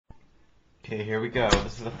Okay, here we go.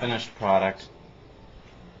 This is the finished product.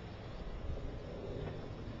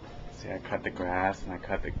 See, I cut the grass and I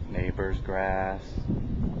cut the neighbor's grass.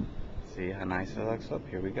 See how nice it looks? Up,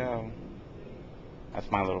 here we go.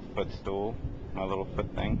 That's my little footstool, my little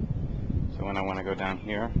foot thing. So when I want to go down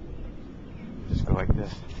here, just go like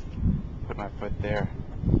this. Put my foot there,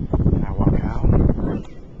 and I walk out.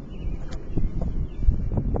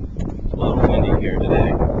 It's a little windy here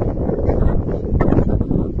today.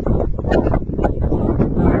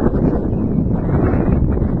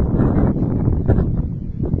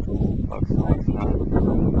 Looks nice, huh?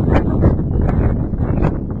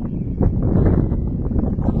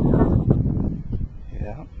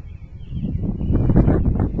 Yeah.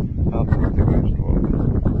 Oh, there's the garage door open.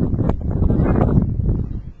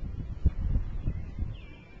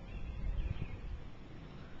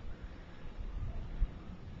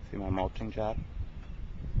 See my mulching job?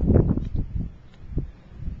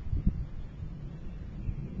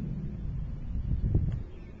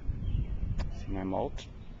 See my mulch?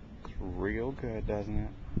 It's real good, doesn't it?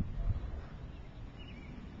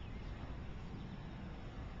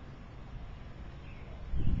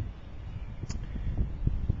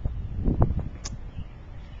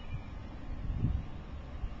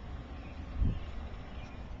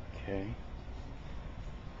 Okay.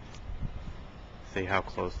 See how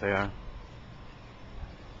close they are?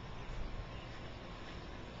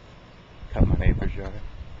 Cut my neighbor's yard.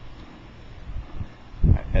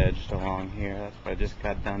 I edged along here. That's what I just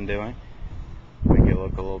got done doing. Make it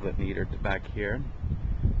look a little bit neater back here.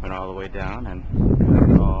 Went all the way down and cut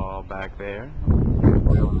it all back there.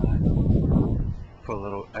 Put a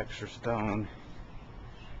little extra stone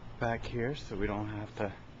back here so we don't have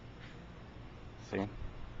to see.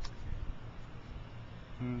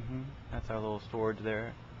 That's our little storage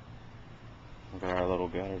there. Look at our little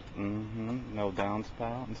gutters. No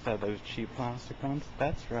downspout instead of those cheap plastic ones.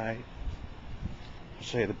 That's right. I'll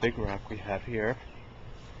show you the big rock we have here.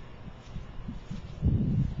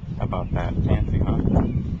 How about that? Fancy, huh?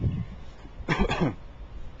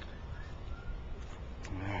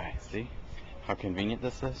 Alright, see how convenient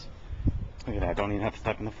this is? Look at that, don't even have to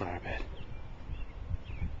step in the flower bed.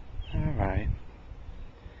 Alright.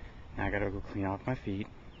 Now I gotta go clean off my feet.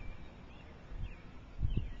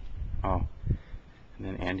 Oh, and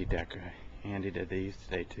then Andy did these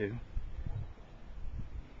today too.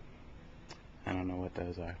 I don't know what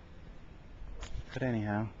those are. But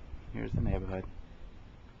anyhow, here's the neighborhood.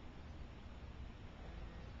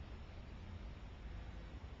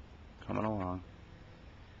 Coming along.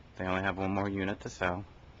 They only have one more unit to sell.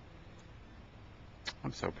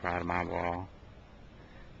 I'm so proud of my wall.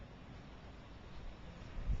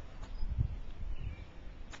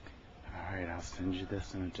 Alright, I'll send you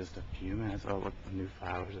this in just a few minutes. Oh, look, the new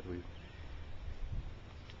flowers that we've...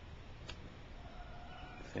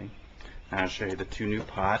 See? Now I'll show you the two new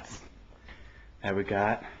pots that we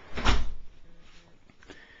got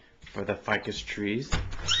for the ficus trees.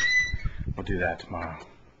 We'll do that tomorrow.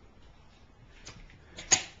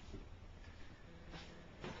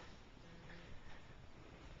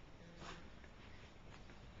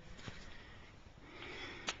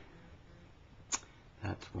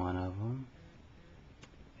 That's one of them.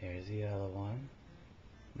 There's the other one.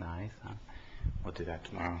 Nice, huh? We'll do that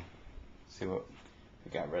tomorrow. See what we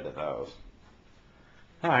got rid of those.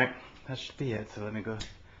 Alright, that should be it. So let me go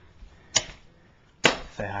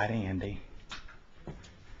say hi to Andy.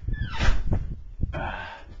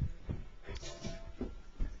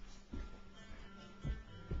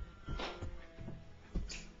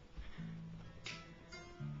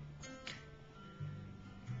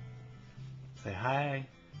 Say hi.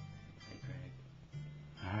 Hey, Greg.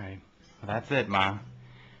 Alright. Well, that's it, Ma.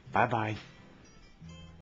 Bye-bye.